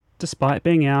despite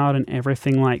being out and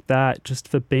everything like that, just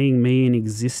for being me and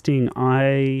existing,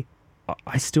 I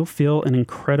still feel an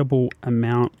incredible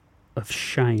amount of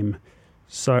shame.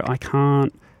 So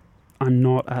I'm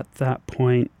not at that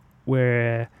point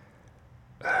where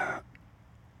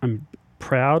I'm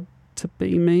proud to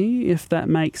be me, if that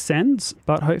makes sense.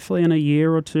 But hopefully in a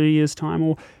year or 2 years' time,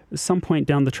 or at some point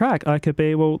down the track, I could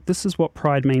be, well, this is what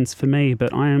pride means for me.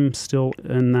 But I am still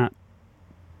in that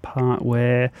part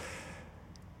where,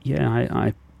 yeah,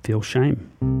 I feel shame.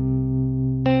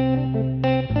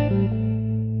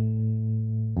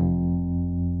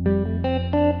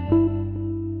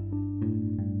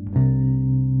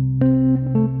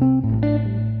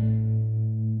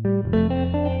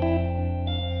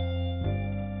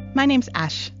 My name's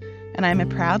Ash, and I'm a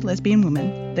proud lesbian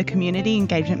woman, the Community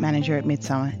Engagement Manager at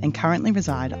Midsummer, and currently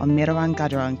reside on Mirrawong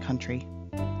Gudgerong country.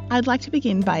 I'd like to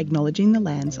begin by acknowledging the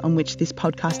lands on which this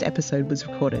podcast episode was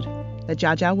recorded, the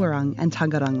Dja Dja Wurrung and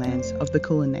Taungurung lands of the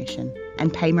Kulin Nation,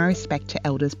 and pay my respect to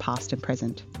elders past and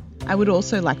present. I would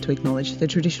also like to acknowledge the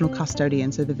traditional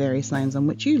custodians of the various lands on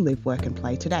which you live, work and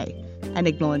play today, and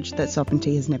acknowledge that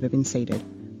sovereignty has never been ceded.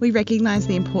 We recognise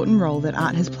the important role that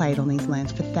art has played on these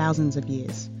lands for thousands of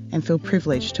years, and feel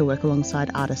privileged to work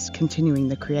alongside artists continuing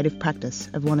the creative practice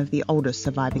of one of the oldest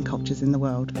surviving cultures in the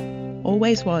world.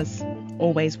 Always was,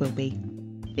 always will be.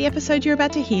 The episode you're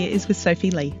about to hear is with Sophie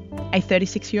Leigh, a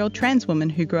 36-year-old trans woman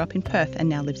who grew up in Perth and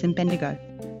now lives in Bendigo.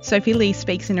 Sophie Leigh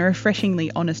speaks in a refreshingly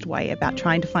honest way about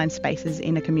trying to find spaces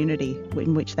in a community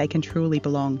in which they can truly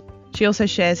belong. She also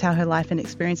shares how her life and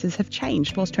experiences have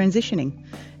changed whilst transitioning,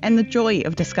 and the joy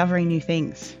of discovering new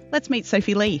things. Let's meet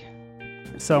Sophie Leigh.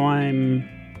 So I'm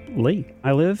Leigh.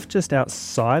 I live just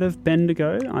outside of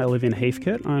Bendigo. I live in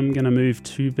Heathcote. I'm going to move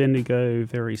to Bendigo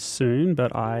very soon,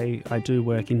 but I do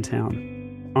work in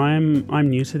town. I'm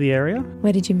new to the area.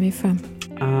 Where did you move from?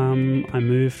 I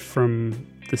moved from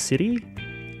the city,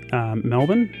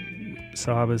 Melbourne.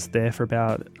 So I was there for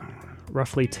about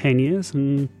roughly 10 years,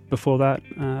 and before that,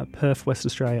 Perth, West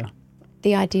Australia.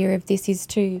 The idea of this is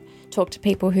to talk to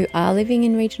people who are living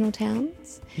in regional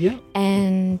towns. Yeah.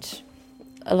 And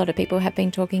a lot of people have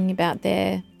been talking about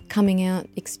their coming out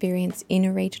experience in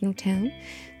a regional town,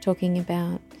 talking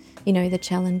about, you know, the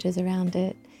challenges around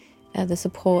it, the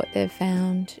support they've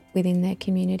found within their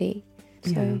community.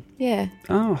 So, yeah.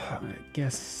 Oh, I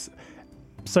guess.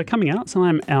 So coming out, so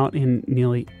I'm out in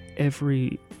nearly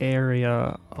every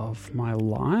area of my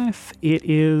life.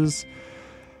 It's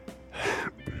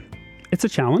a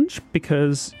challenge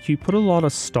because you put a lot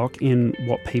of stock in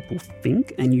what people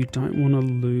think, and you don't want to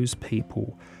lose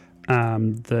people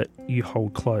that you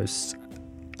hold close.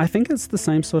 I think it's the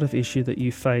same sort of issue that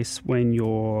you face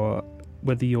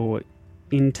whether you're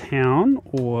in town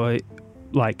or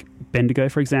like Bendigo,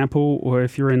 for example, or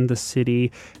if you're in the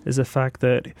city, is the fact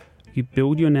that you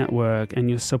build your network and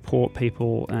you support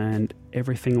people and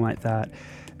everything like that,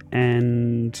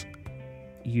 and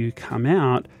you come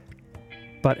out,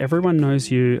 but everyone knows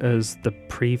you as the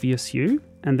previous you,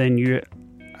 and then you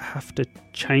have to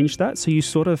change that. So you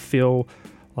sort of feel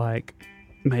like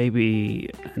maybe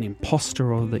an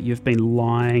imposter, or that you've been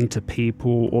lying to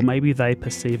people, or maybe they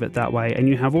perceive it that way. And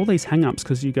you have all these hang-ups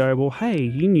because you go, well, hey,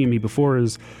 you knew me before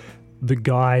as the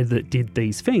guy that did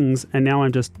these things, and now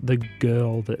I'm just the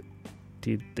girl that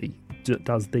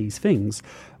does these things.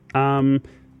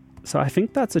 So I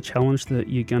think that's a challenge that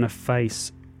you're going to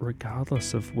face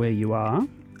regardless of where you are.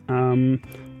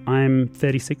 I'm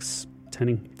 36,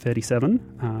 turning 37.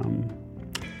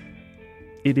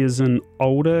 It is an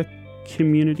older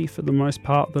community for the most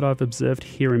part that I've observed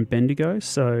here in Bendigo.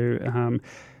 So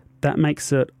that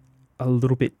makes it a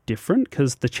little bit different,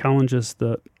 because the challenges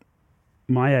that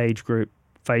my age group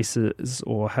faces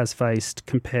or has faced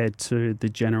compared to the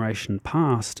generation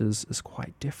past is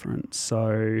quite different.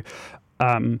 So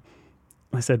I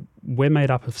said, we're made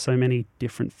up of so many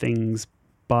different things,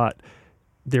 but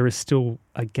there is still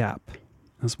a gap,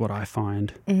 is what I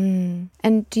find.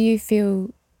 And do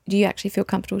you actually feel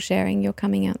comfortable sharing your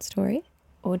coming out story?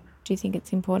 Or do you think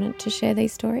it's important to share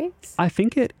these stories? I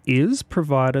think it is,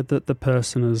 provided that the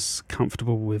person is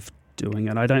comfortable with doing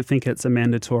it. I don't think it's a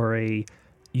mandatory,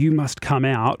 you must come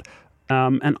out.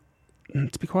 And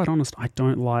to be quite honest, I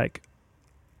don't like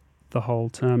the whole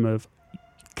term of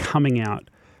coming out,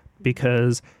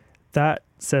 because that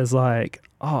says like,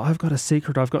 oh, I've got a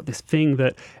secret, I've got this thing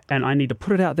and I need to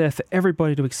put it out there for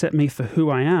everybody to accept me for who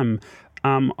I am.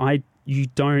 You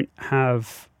don't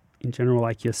have, in general,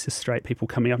 like your cis straight people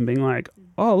coming up and being like,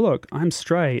 oh, look, I'm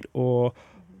straight, or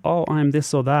oh, I'm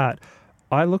this or that.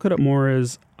 I look at it more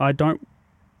as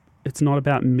it's not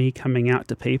about me coming out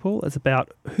to people. It's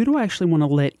about, who do I actually want to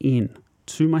let in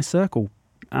to my circle?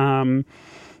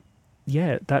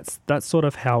 Yeah, that's sort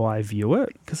of how I view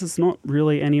it, because it's not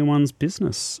really anyone's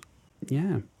business.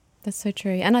 Yeah. That's so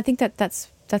true. And I think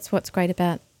that's what's great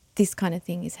about this kind of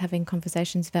thing, is having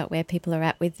conversations about where people are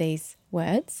at with these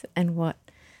words and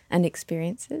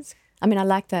experiences. I mean, I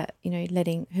like that,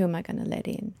 letting, who am I going to let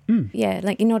in? Yeah,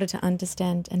 like in order to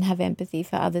understand and have empathy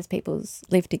for others people's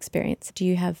lived experience, do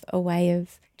you have a way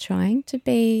of trying to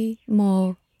be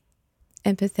more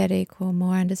empathetic or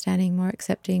more understanding, more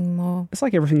accepting, more? It's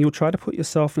like everything. You'll try to put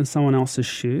yourself in someone else's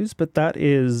shoes, but that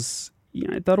is,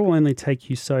 that'll only take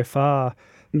you so far.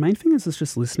 The main thing is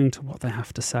just listening to what they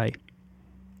have to say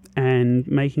and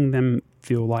making them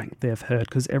feel like they've heard,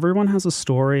 because everyone has a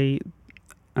story,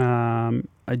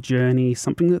 a journey,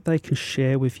 something that they can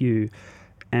share with you,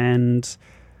 and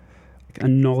a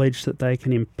knowledge that they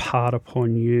can impart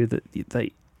upon you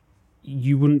that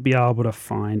you wouldn't be able to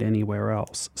find anywhere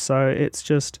else. So it's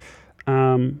just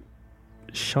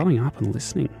shutting up and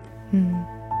listening.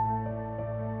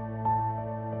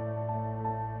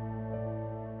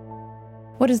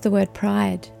 What does the word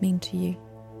pride mean to you?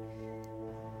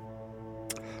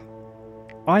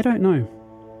 I don't know.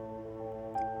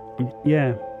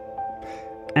 Yeah.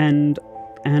 And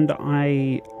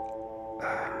I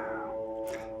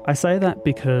say that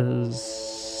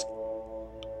because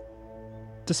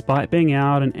despite being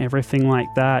out and everything like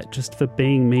that, just for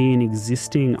being me and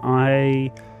existing,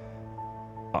 I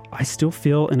still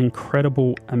feel an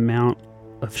incredible amount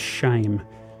of shame.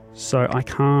 So I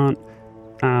can't,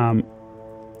 I'm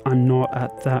not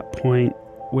at that point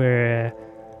where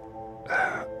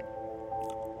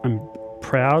I'm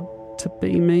proud to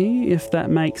be me, if that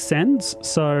makes sense.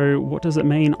 So what does it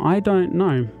mean? I don't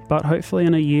know. But hopefully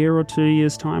in a year or 2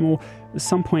 years' time, or at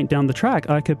some point down the track,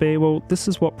 I could be, well, this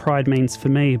is what pride means for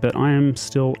me. But I am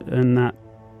still in that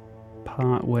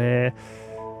part where,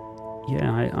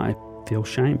 I feel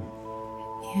shame.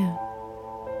 Yeah.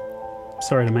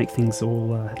 Sorry to make things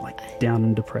all down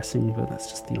and depressing, but that's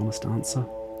just the honest answer.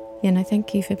 Yeah, no,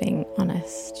 thank you for being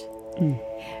honest.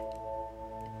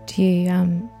 Do you,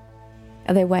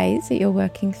 are there ways that you're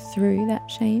working through that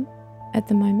shame at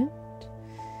the moment?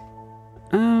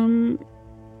 I'm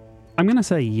going to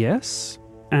say yes,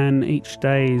 and each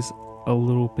day's a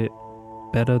little bit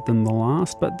better than the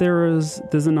last, but there's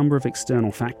a number of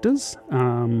external factors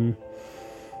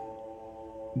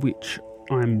which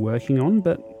I'm working on.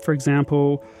 But for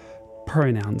example,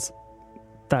 pronouns,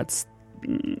 that's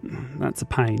a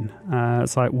pain.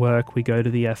 It's like work, we go to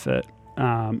the effort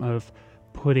of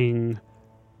putting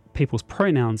people's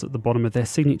pronouns at the bottom of their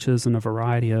signatures and a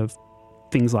variety of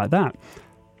things like that.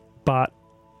 But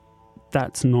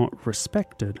that's not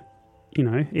respected,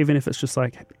 even if it's just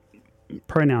like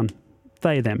pronoun,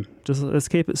 they, them. Just let's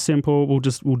keep it simple. We'll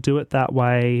do it that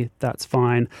way. That's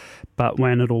fine. But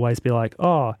when it always be like,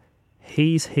 oh,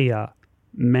 he's here,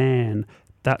 man,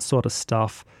 that sort of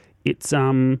stuff. It's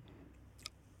I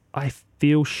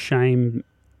feel shame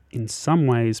in some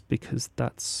ways because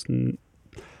that's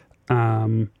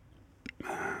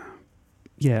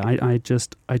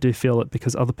I do feel it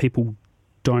because other people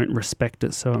don't respect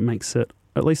it, so it makes it,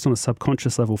 at least on a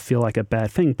subconscious level, feel like a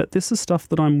bad thing. But this is stuff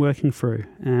that I'm working through,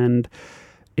 and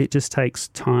it just takes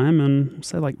time and,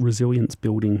 say, like resilience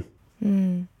building.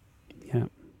 Yeah.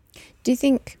 Do you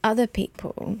think other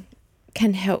people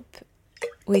can help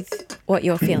with what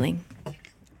you're feeling?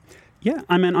 Yeah,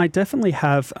 I mean, I definitely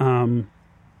have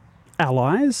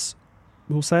allies,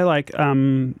 we'll say, like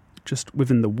just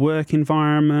within the work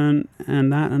environment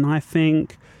and that. And I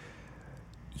think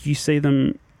you see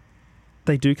them,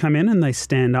 they do come in and they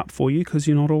stand up for you because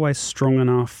you're not always strong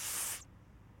enough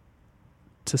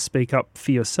to speak up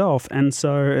for yourself. And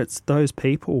so it's those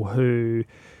people who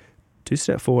do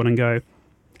step forward and go,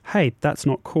 hey, that's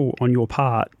not cool on your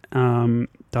part,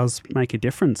 does make a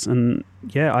difference. And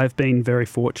yeah, I've been very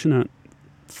fortunate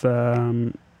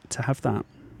to have that.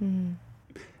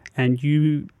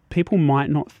 And people might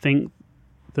not think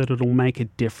that it'll make a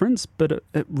difference, but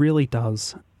it really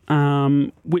does.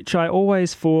 Which I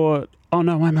always thought, oh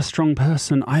no, I'm a strong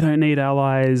person, I don't need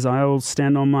allies, I'll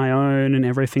stand on my own and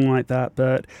everything like that.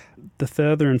 But the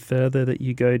further and further that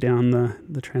you go down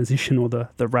the transition or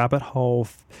the rabbit hole,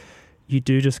 you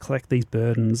do just collect these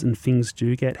burdens and things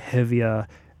do get heavier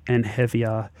and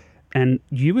heavier. And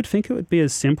you would think it would be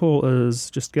as simple as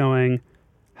just going,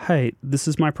 hey, this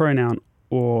is my pronoun,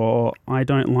 or I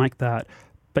don't like that.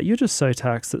 But you're just so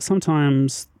taxed that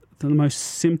sometimes the most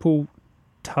simple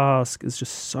task is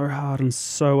just so hard and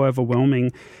so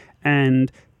overwhelming.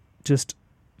 And just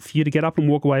for you to get up and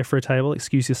walk away for a table,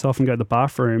 excuse yourself and go to the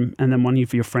bathroom, and then one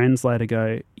of your friends later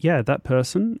go, yeah, that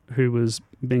person who was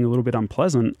being a little bit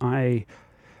unpleasant, I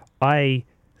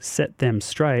set them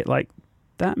straight, like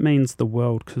that means the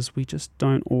world, because we just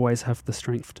don't always have the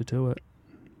strength to do it.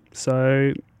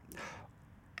 So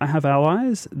I have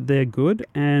allies, they're good,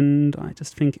 and I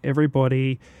just think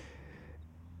everybody,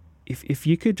 if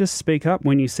you could just speak up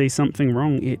when you see something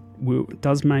wrong, it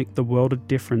does make the world a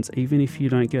difference, even if you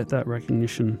don't get that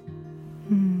recognition.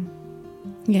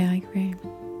 Yeah, I agree.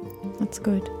 That's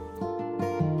good.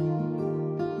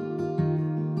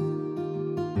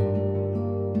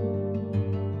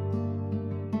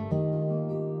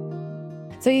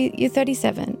 So you're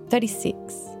 37, 36.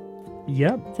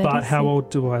 Yep, 36. But how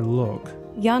old do I look?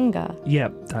 Younger.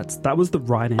 Yep, that was the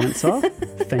right answer.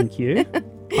 Thank you.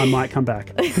 I might come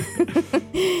back.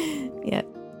 Yep.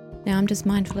 Now I'm just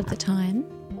mindful of the time.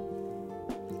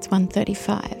 It's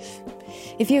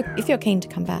 1:35. If you're keen to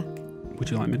come back. Would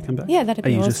you like me to come back? Yeah, that'd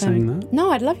be awesome. Are you just saying that? No,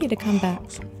 I'd love you to come back.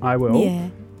 Awesome. I will. Yeah.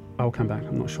 I'll come back.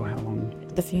 I'm not sure how long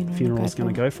the funeral is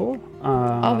going to go for.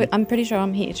 I'm pretty sure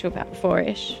I'm here till about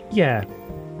 4ish. Yeah.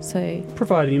 So.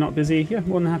 Provided you're not busy, yeah,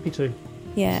 more than happy to.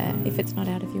 Yeah, if it's not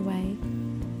out of your way.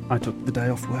 I took the day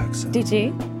off work, so. Did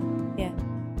you? Yeah.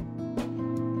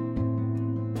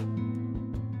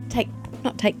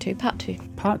 Part two.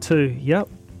 Part 2, yep.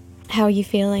 How are you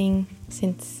feeling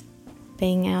since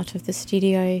being out of the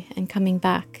studio and coming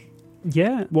back?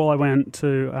 Yeah, well, I went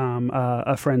to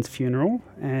a friend's funeral,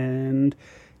 and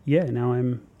yeah, now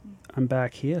I'm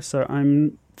back here, so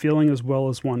I'm feeling as well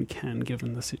as one can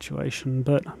given the situation.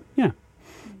 But yeah,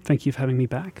 thank you for having me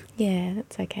back. Yeah,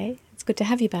 that's okay. It's good to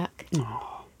have you back.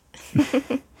 Oh.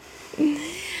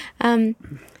 I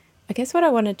guess what I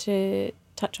wanted to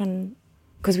touch on,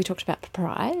 because we talked about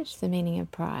pride, the meaning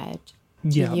of pride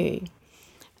to you,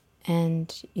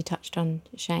 and you touched on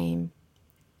shame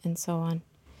and so on.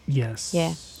 Yes.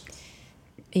 Yeah.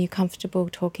 Are you comfortable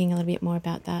talking a little bit more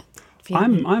about that?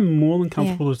 I'm more than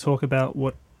comfortable to talk about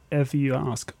whatever you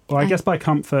ask. Well, I guess by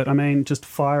comfort, I mean just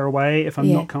fire away. If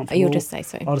I'm not comfortable, you'll just say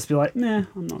so. I'll just be like, nah,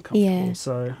 I'm not comfortable. Yeah.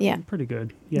 So I'm pretty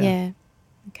good. Yeah. Yeah.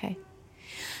 Okay.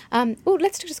 Well,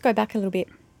 let's just go back a little bit.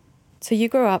 So you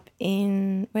grew up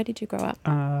where did you grow up?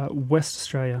 West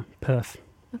Australia, Perth.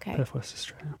 Okay. Perth, West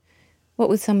Australia. What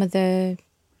were some of the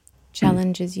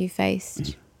challenges you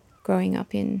faced growing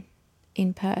up in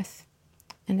Perth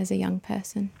and as a young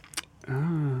person?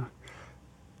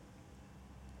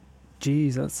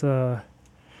 Geez, that's a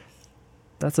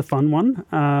fun one.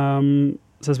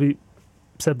 So as we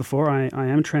said before, I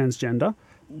am transgender.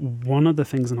 One of the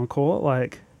things, and I'll call it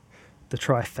like the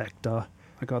trifecta,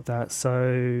 I got that.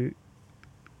 So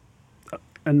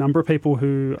a number of people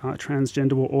who are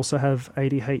transgender will also have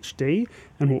ADHD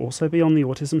and will also be on the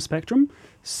autism spectrum.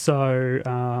 So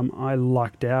I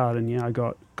lucked out, and I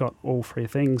got all three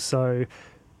things. So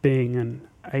being an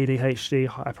ADHD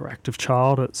hyperactive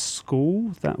child at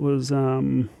school, that was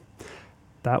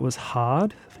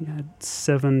hard. I think I had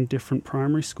 7 different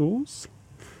primary schools,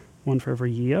 one for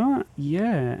every year.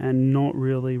 Yeah, and not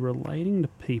really relating to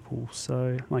people.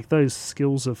 So like those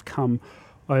skills have come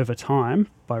over time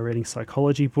by reading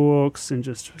psychology books and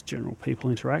just general people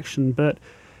interaction. But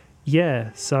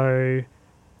yeah, so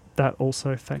that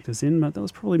also factors in. But that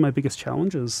was probably my biggest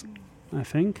challenges, I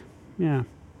think. Yeah.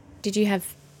 Did you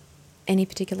have any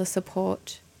particular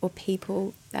support or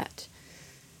people that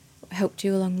helped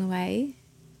you along the way?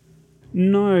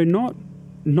 No, not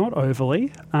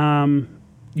overly.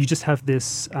 You just have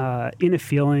this inner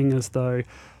feeling as though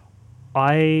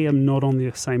I am not on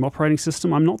the same operating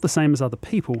system. I'm not the same as other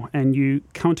people, and you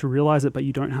come to realize it, but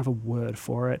you don't have a word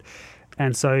for it.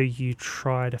 And so you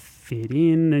try to fit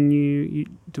in, and you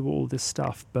do all this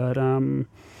stuff. But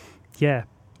yeah,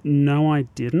 no, I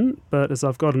didn't. But as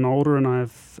I've gotten older and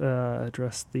I've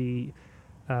addressed the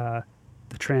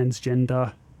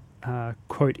transgender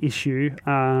quote issue,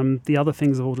 the other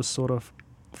things have all just sort of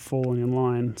fallen in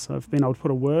line. So I've been able to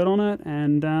put a word on it,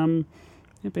 and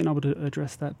been able to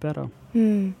address that better.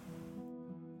 When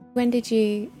did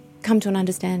you come to an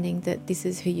understanding that this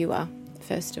is who you are,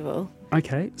 first of all?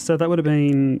 Okay, so that would have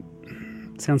been,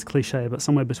 sounds cliche, but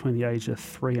somewhere between the age of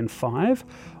 3 and 5,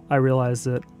 I realised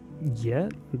that,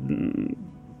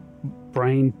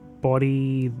 brain,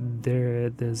 body,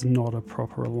 there's not a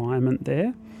proper alignment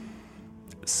there.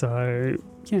 So,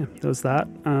 yeah, there was that.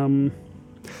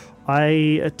 I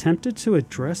attempted to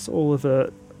address all of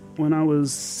it when I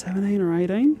was 17 or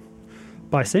 18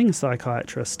 by seeing a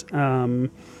psychiatrist.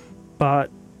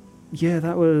 But, yeah,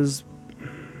 that was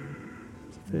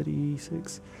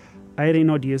 36, 18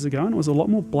 odd years ago, and it was a lot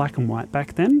more black and white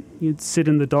back then. You'd sit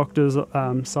in the doctor's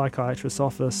psychiatrist's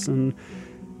office, and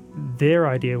their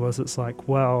idea was, it's like,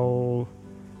 well,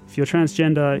 if you're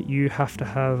transgender, you have to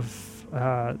have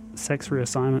sex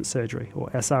reassignment surgery, or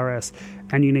SRS,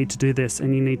 and you need to do this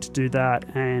and you need to do that.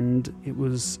 And it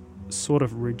was sort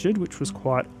of rigid, which was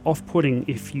quite off-putting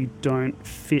if you don't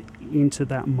fit into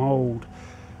that mould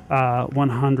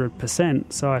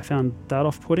 100%. So I found that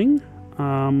off-putting.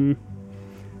 And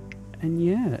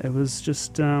yeah, it was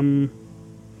just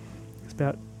it's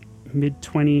about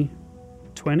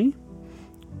mid-2020,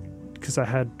 because I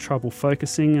had trouble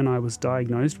focusing and I was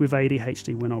diagnosed with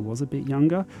ADHD when I was a bit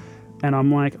younger. And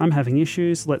I'm like, I'm having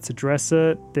issues, let's address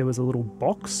it. There was a little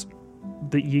box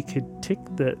that you could tick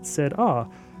that said,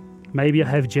 maybe I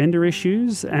have gender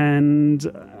issues. And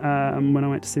when I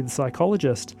went to see the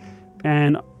psychologist,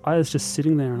 and I was just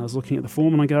sitting there and I was looking at the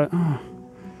form and I go,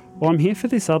 well, I'm here for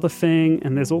this other thing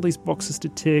and there's all these boxes to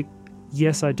tick.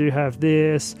 Yes, I do have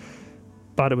this,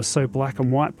 but it was so black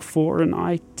and white before, and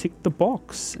I ticked the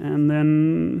box. And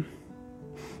then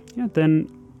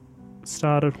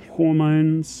started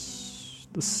hormones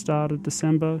the start of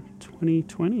December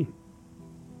 2020.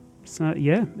 So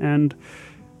yeah, and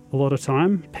a lot of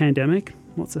time, pandemic,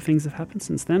 lots of things have happened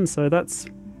since then. So that's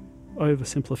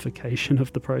oversimplification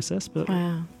of the process, but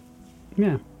wow.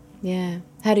 Yeah. Yeah.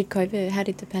 How did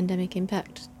the pandemic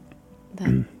impact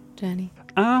that journey?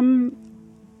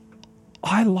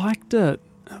 I liked it.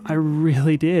 I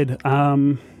really did.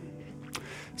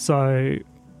 So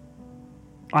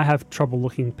I have trouble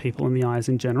looking people in the eyes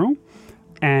in general,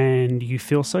 and you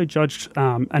feel so judged.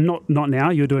 And not now,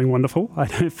 you're doing wonderful. I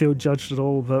don't feel judged at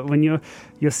all. But when you're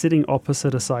sitting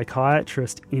opposite a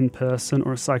psychiatrist in person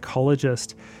or a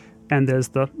psychologist, and there's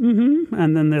the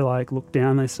and then they like look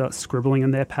down, they start scribbling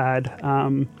in their pad.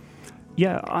 I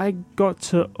got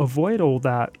to avoid all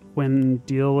that when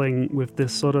dealing with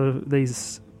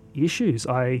these issues.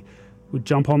 I would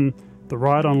jump on the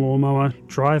ride-on lawnmower,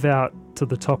 drive out to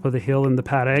the top of the hill in the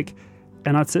paddock,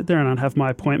 and I'd sit there and I'd have my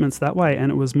appointments that way, and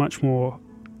it was much more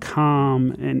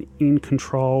calm and in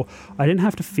control. I didn't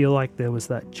have to feel like there was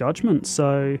that judgment.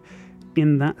 So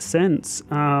in that sense,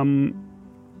 I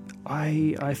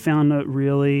found it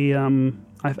really,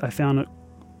 I found it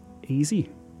easy.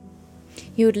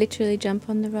 You would literally jump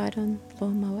on the ride-on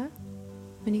lawnmower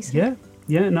when you said?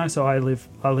 Yeah. No. So I live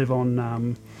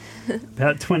on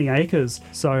about 20 acres.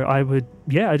 So I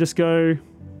just go,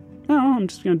 I'm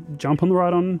just going to jump on the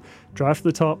ride-on, drive to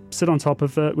the top, sit on top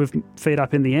of it with feet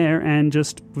up in the air, and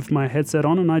just with my headset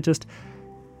on, and I just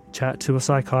chat to a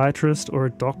psychiatrist or a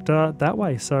doctor that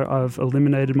way. So I've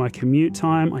eliminated my commute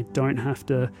time. I don't have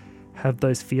to have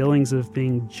those feelings of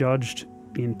being judged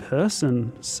in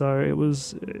person. So it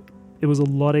was a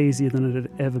lot easier than it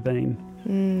had ever been.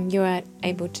 You were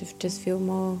able to just feel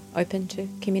more open to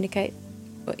communicate,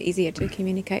 or easier to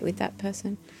communicate with that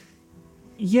person.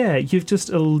 Yeah, you've just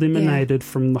eliminated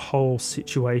from the whole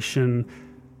situation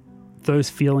those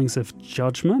feelings of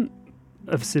judgment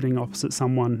of sitting opposite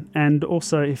someone. And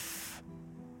also, if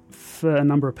for a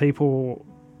number of people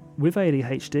with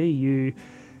ADHD,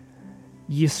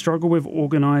 you struggle with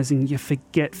organising, you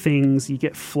forget things, you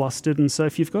get flustered. And so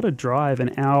if you've got to drive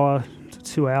an hour to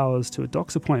 2 hours to a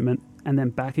doc's appointment and then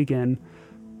back again,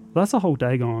 that's a whole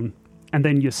day gone. And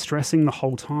then you're stressing the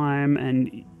whole time,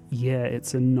 and yeah,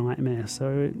 it's a nightmare.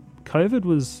 So COVID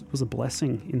was a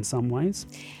blessing in some ways.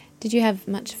 Did you have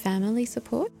much family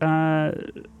support?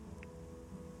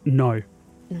 No.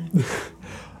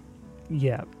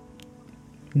 Yeah.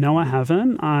 No, I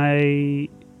haven't.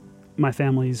 My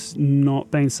family's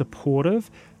not been supportive.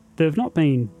 They've not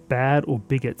been bad or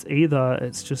bigots either.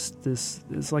 It's just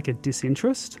there's like a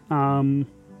disinterest.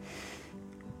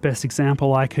 Best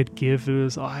example I could give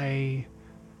is I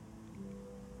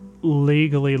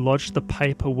legally lodged the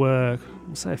paperwork,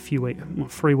 say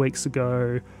 3 weeks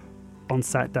ago on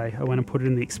Saturday. I went and put it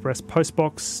in the express post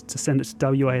box to send it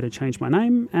to WA to change my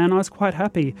name, and I was quite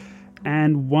happy.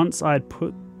 And once I'd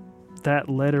put that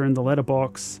letter in the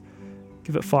letterbox,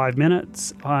 give it 5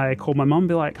 minutes, I called my mum,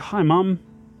 be like, "Hi mum,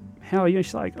 how are you?"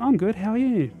 She's like, "I'm good, how are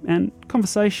you?" And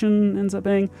conversation ends up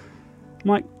being, I'm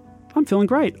like, "I'm feeling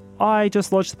great. I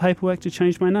just lodged the paperwork to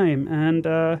change my name." And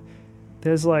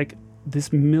there's like this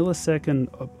millisecond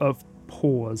of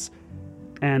pause,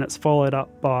 and it's followed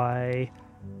up by,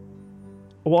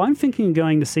 "Well, I'm thinking of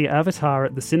going to see Avatar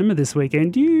at the cinema this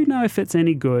weekend. Do you know if it's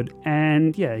any good?"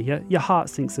 And yeah, your heart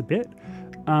sinks a bit.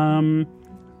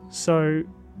 So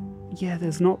yeah,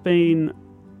 there's not been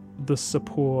the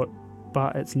support,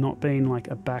 but it's not been like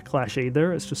a backlash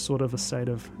either. It's just sort of a state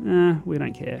of, we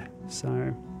don't care. So,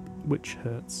 which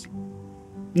hurts.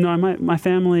 No, my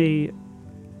family,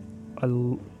 I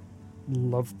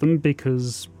love them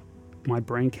because my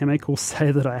brain chemicals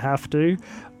say that I have to.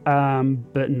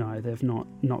 But no, they've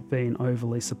not been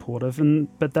overly supportive.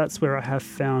 But that's where I have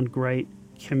found great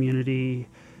community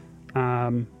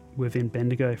within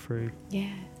Bendigo through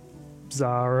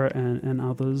Zara and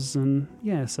others. And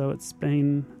so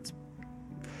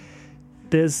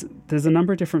there's a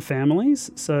number of different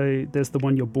families. So there's the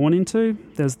one you're born into,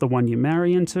 there's the one you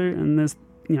marry into, and there's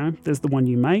the one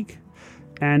you make.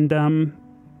 And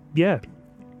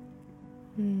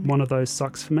one of those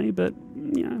sucks for me, but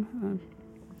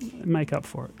make up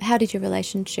for it. How did your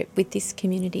relationship with this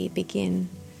community begin?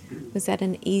 Was that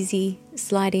an easy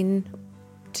slide in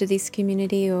to this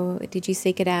community, or did you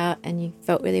seek it out and you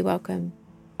felt really welcome?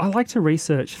 I like to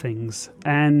research things,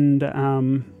 and I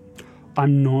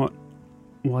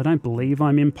don't believe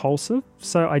I'm impulsive.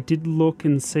 So I did look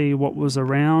and see what was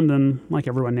around, and like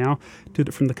everyone now, did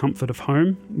it from the comfort of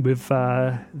home with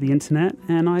the internet,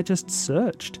 and I just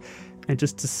searched and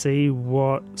just to see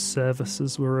what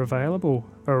services were available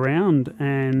around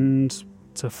and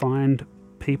to find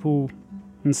people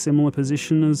in similar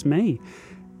position as me.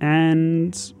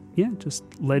 And just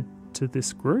led to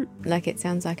this group. Like, it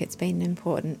sounds like it's been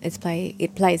important.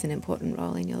 It plays an important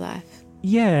role in your life.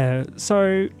 Yeah,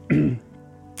 so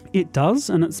it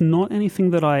does, and it's not anything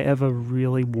that I ever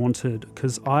really wanted,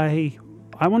 because I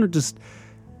want to just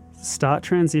start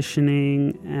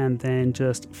transitioning and then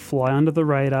just fly under the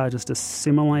radar, just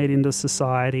assimilate into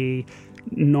society,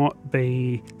 not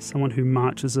be someone who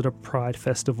marches at a pride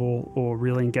festival or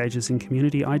really engages in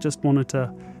community. I just wanted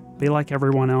to be like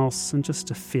everyone else and just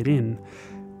to fit in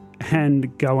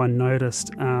and go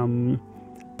unnoticed.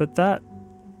 But that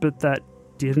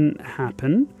didn't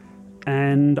happen.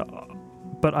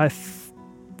 But I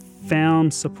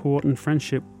found support and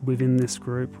friendship within this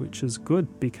group, which is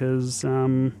good because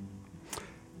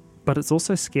but it's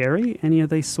also scary, any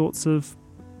of these sorts of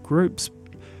groups,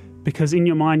 because in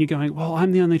your mind you're going, well,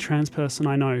 I'm the only trans person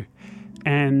I know,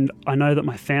 and I know that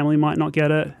my family might not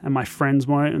get it and my friends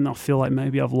won't, and they'll feel like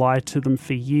maybe I've lied to them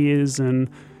for years. And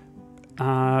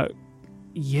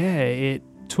it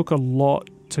took a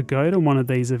lot to go to one of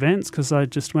these events, because I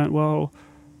just went, well,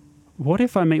 what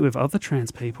if I meet with other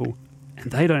trans people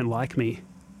and they don't like me,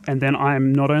 and then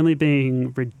I'm not only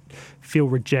feel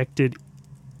rejected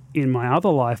in my other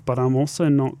life, but I'm also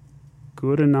not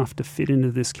good enough to fit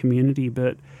into this community.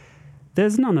 But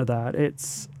there's none of that.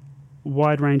 It's a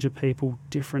wide range of people,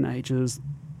 different ages,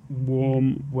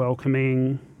 warm,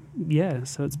 welcoming. Yeah,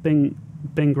 so it's been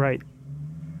great.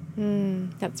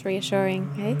 That's reassuring,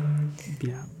 eh?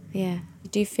 Yeah. Yeah.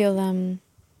 Do you feel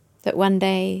that one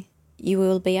day you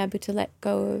will be able to let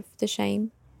go of the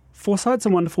shame? Foresight's a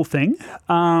wonderful thing.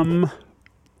 I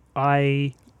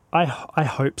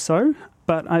hope so,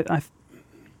 but I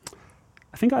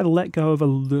think I let go of a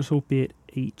little bit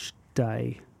each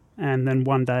day, and then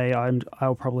one day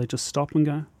I'll probably just stop and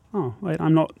go, oh wait,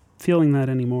 I'm not feeling that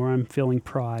anymore. I'm feeling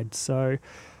pride. So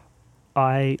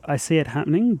I see it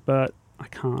happening, but I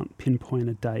can't pinpoint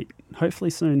a date. Hopefully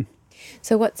soon.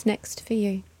 So what's next for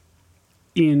you?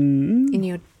 In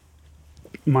your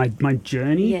my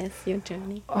journey? Yes, your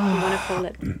journey. You want to call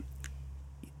it?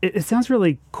 It sounds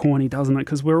really corny, doesn't it?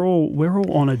 Because we're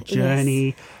all on a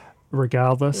journey,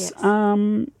 regardless.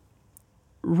 Yes.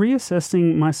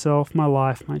 Reassessing myself, my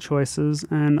life, my choices,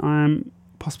 and I'm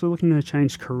possibly looking to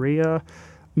change career,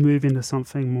 move into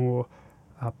something more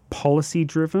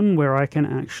policy-driven, where I can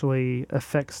actually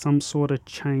affect some sort of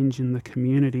change in the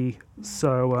community.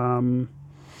 So, I'm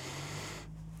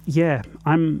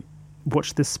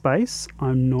watch this space.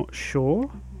 I'm not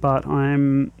sure, but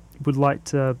would like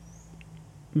to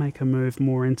make a move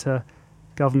more into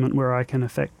government where I can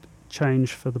affect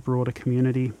change for the broader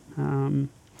community.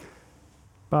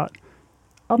 But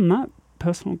other than that,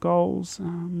 personal goals,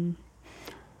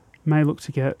 may look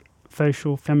to get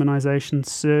facial feminization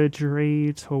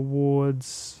surgery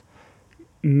towards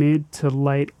mid to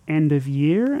late end of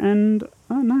year, and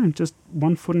I don't know, just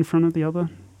one foot in front of the other,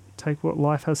 take what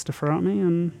life has to throw at me,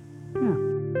 and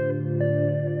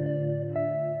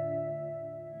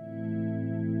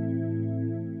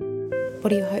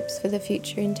What are your hopes for the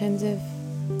future in terms of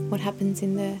what happens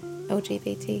in the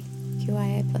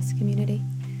LGBTQIA plus community?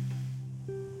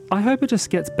 I hope it just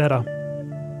gets better.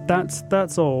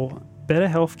 That's all. Better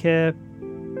healthcare,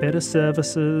 better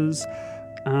services.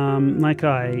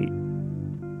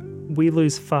 We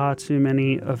lose far too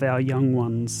many of our young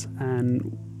ones,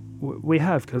 and we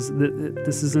have, because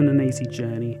this isn't an easy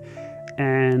journey.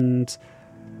 And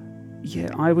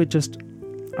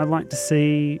I'd like to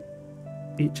see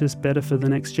it just better for the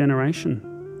next generation,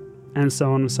 and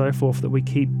so on and so forth, that we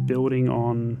keep building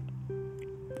on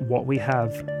what we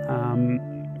have.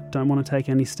 Don't want to take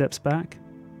any steps back.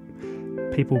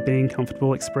 people being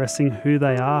comfortable expressing who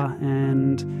they are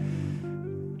and,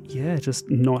 yeah, just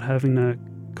not having to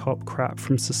cop crap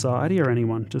from society or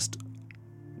anyone. Just,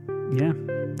 yeah,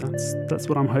 that's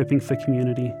what I'm hoping for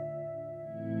community.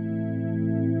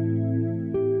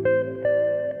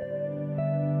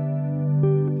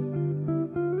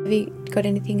 Have you got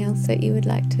anything else that you would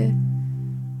like to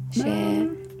share?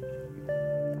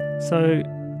 So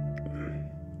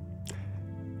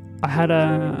I had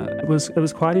it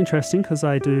was quite interesting because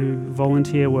I do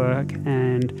volunteer work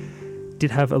and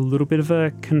did have a little bit of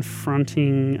a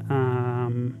confronting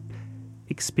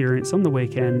experience on the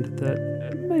weekend that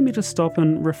made me just stop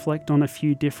and reflect on a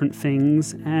few different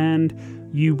things. And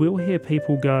you will hear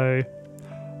people go,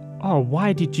 oh,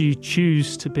 why did you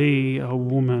choose to be a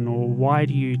woman, or why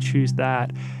do you choose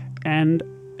that? And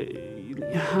you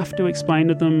have to explain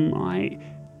to them,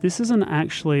 this isn't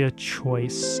actually a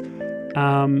choice.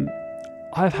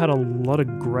 I've had a lot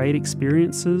of great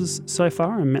experiences so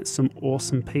far and met some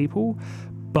awesome people,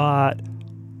 but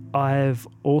I've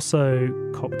also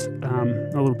copped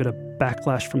a little bit of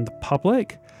backlash from the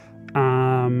public.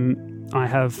 I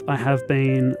have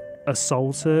been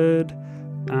assaulted.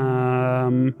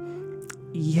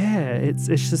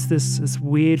 It's just this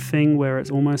weird thing where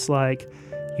it's almost like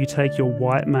you take your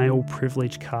white male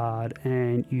privilege card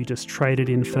and you just trade it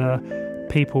in for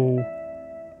people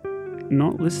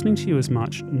not listening to you as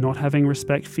much, not having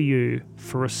respect for you,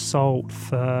 for assault,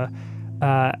 for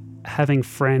having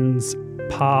friends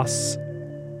pass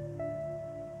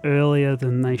earlier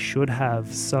than they should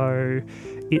have. So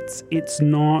it's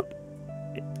not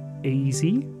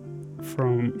easy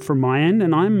from my end,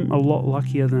 and I'm a lot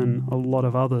luckier than a lot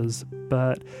of others.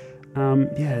 But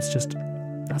it's just,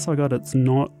 that's all I got. It's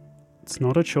not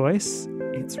a choice.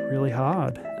 It's really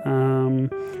hard,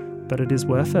 but it is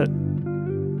worth it.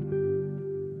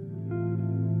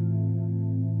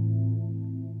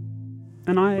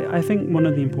 And I think one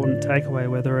of the important takeaway,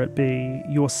 whether it be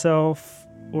yourself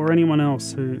or anyone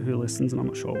else who listens, and I'm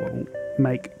not sure what will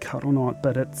make cut or not,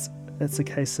 but it's a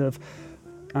case of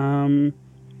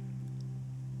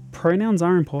pronouns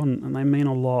are important and they mean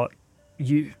a lot.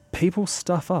 People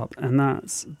stuff up, and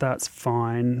that's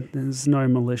fine. There's no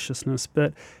maliciousness,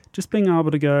 but just being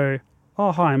able to go,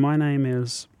 oh, hi, my name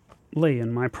is Leigh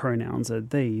and my pronouns are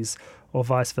these, or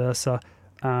vice versa.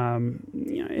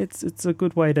 It's a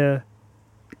good way to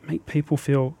make people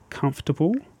feel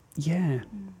comfortable. Yeah,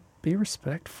 be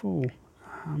respectful,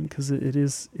 because it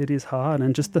is hard.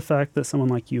 And just the fact that someone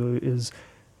like you is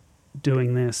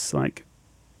doing this,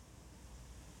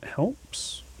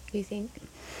 helps. Do you think?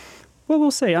 Well,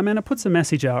 we'll see. I mean, it puts a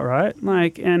message out, right?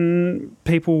 And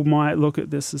people might look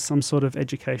at this as some sort of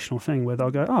educational thing where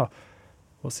they'll go, oh,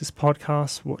 what's this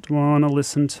podcast? What do I want to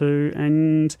listen to?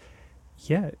 And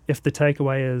yeah, if the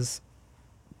takeaway is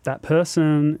that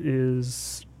person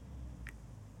is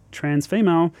trans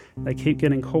female, they keep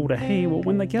getting called a he, well,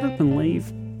 when they get up and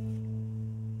leave,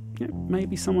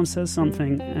 maybe someone says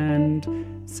something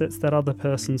and sets that other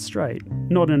person straight.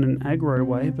 Not in an aggro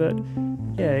way, but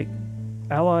yeah,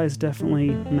 allies definitely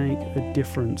make a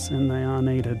difference and they are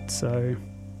needed. So,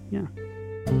 yeah.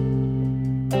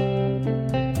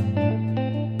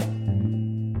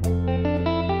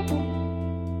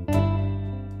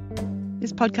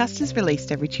 This podcast is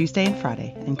released every Tuesday and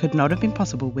Friday and could not have been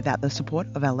possible without the support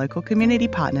of our local community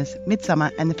partners,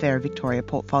 Midsummer and the Fairer Victoria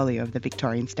portfolio of the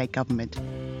Victorian State Government.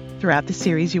 Throughout this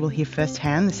series, you will hear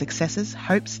firsthand the successes,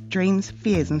 hopes, dreams,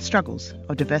 fears and struggles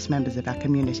of diverse members of our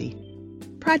community.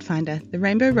 Pride Finder, the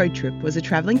Rainbow Road Trip, was a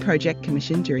travelling project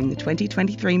commissioned during the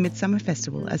 2023 Midsummer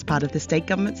Festival as part of the State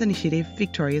Government's initiative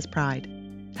Victoria's Pride.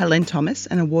 Helen Thomas,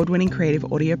 an award-winning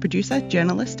creative audio producer,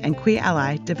 journalist and queer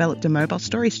ally, developed a mobile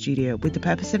story studio with the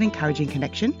purpose of encouraging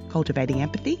connection, cultivating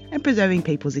empathy and preserving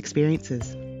people's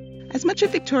experiences. As much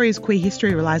of Victoria's queer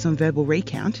history relies on verbal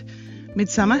recount,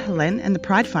 Midsummer, Helen and the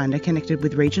Pride Finder connected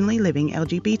with regionally living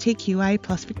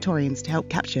LGBTQIA+ Victorians to help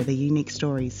capture their unique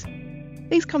stories.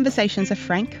 These conversations are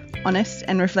frank, honest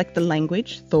and reflect the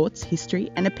language, thoughts,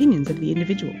 history and opinions of the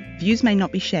individual. Views may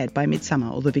not be shared by Midsummer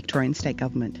or the Victorian State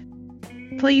Government.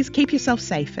 Please keep yourself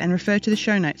safe and refer to the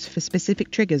show notes for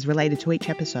specific triggers related to each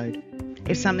episode.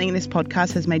 If something in this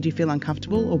podcast has made you feel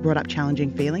uncomfortable or brought up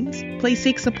challenging feelings, please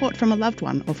seek support from a loved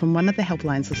one or from one of the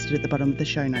helplines listed at the bottom of the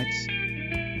show notes.